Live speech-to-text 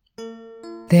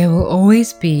There will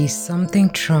always be something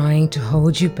trying to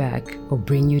hold you back or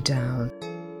bring you down.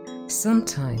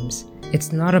 Sometimes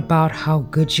it's not about how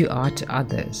good you are to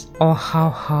others or how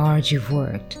hard you've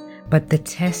worked, but the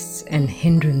tests and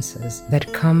hindrances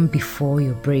that come before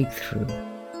your breakthrough.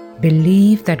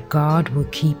 Believe that God will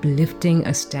keep lifting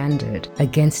a standard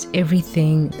against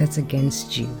everything that's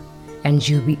against you, and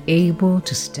you'll be able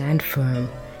to stand firm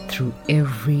through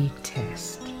every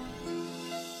test.